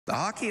The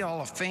Hockey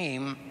Hall of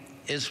Fame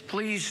is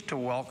pleased to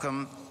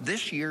welcome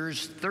this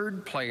year's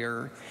third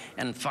player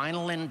and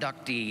final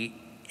inductee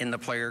in the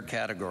player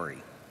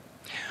category.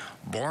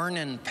 Born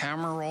in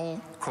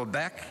Pomerol,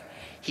 Quebec,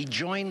 he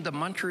joined the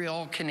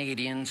Montreal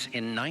Canadiens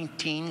in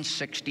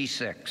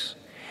 1966,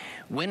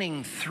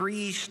 winning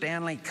 3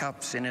 Stanley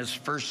Cups in his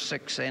first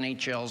 6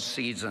 NHL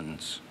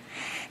seasons.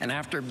 And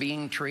after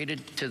being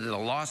traded to the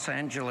Los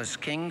Angeles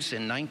Kings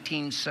in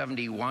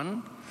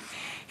 1971,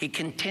 he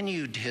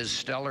continued his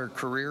stellar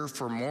career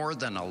for more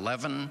than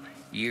 11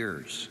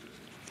 years,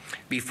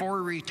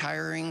 before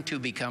retiring to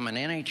become an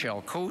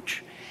NHL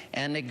coach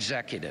and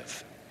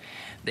executive.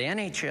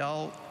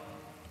 The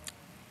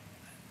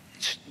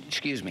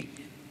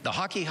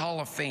Hockey Hall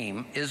of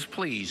Fame is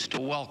pleased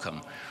to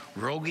welcome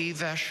Rogie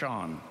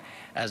Vachon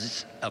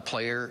as a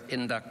player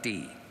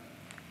inductee.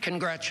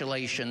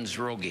 Congratulations,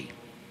 Rogie.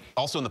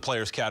 Also in the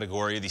players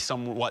category, the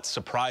somewhat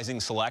surprising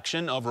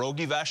selection of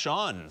Rogie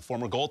Vachon,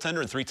 former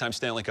goaltender and 3-time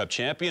Stanley Cup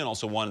champion,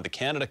 also won the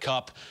Canada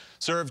Cup,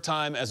 served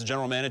time as a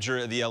general manager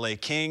of the LA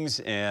Kings,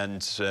 and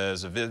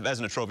as a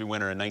Vezina Trophy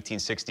winner in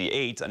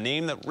 1968, a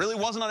name that really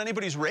wasn't on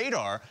anybody's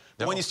radar.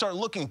 But when you start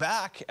looking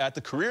back at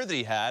the career that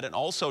he had and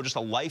also just a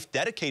life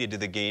dedicated to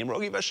the game,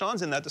 Rogie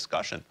Vachon's in that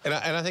discussion. And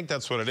I think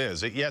that's what it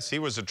is. Yes, he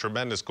was a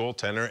tremendous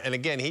goaltender, and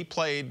again, he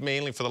played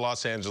mainly for the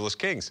Los Angeles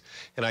Kings.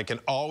 And I can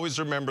always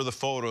remember the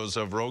photos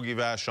of Rogie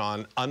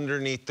Vachon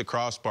underneath the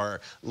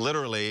crossbar,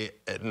 literally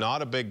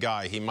not a big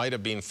guy. He might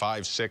have been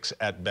 5'6"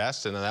 at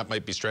best, and that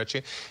might be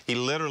stretching. He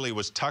literally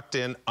was tucked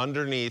in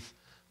underneath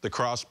the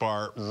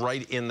crossbar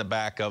right in the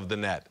back of the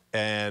net.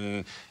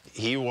 And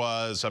he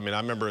was, I mean, I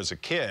remember as a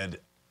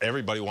kid,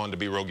 everybody wanted to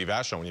be Rogie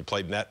Vachon when you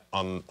played net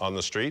on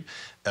the street.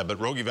 But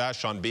Rogie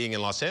Vachon being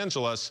in Los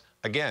Angeles,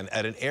 again,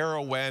 at an era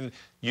when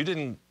you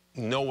didn't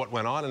know what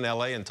went on in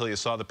LA until you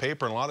saw the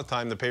paper. And a lot of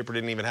time the paper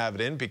didn't even have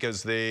it in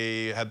because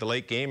they had the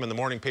late game and the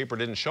morning paper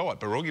didn't show it.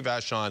 But Rogie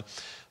Vachon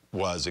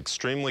was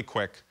extremely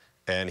quick.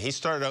 And he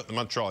started out in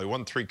Montreal. He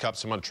won 3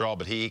 cups in Montreal,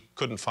 but he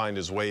couldn't find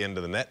his way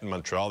into the net in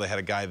Montreal. They had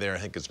a guy there, I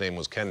think his name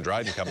was Ken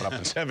Dryden, coming up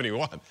in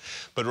 71.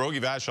 But Rogie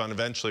Vachon,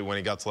 eventually, when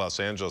he got to Los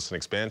Angeles in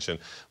expansion,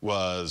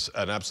 was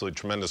an absolutely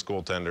tremendous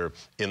goaltender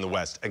in the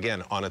West.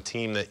 Again, on a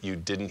team that you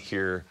didn't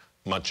hear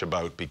much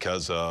about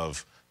because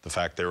of the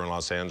fact they were in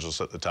Los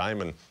Angeles at the time.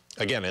 And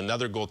again,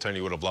 another goaltender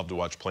you would have loved to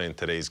watch play in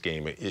today's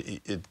game.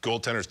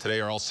 Goaltenders today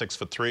are all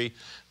 6'3".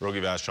 Rogie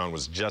Vachon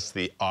was just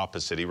the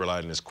opposite. He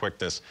relied on his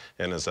quickness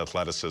and his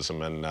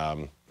athleticism,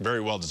 and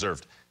very well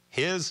deserved.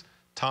 His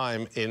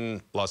time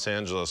in Los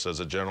Angeles as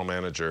a general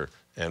manager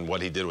and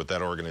what he did with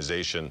that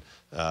organization,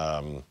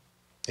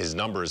 his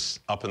numbers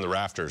up in the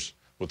rafters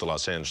with the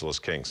Los Angeles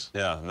Kings.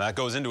 Yeah, and that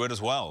goes into it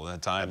as well.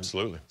 That time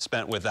absolutely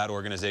spent with that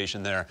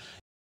organization there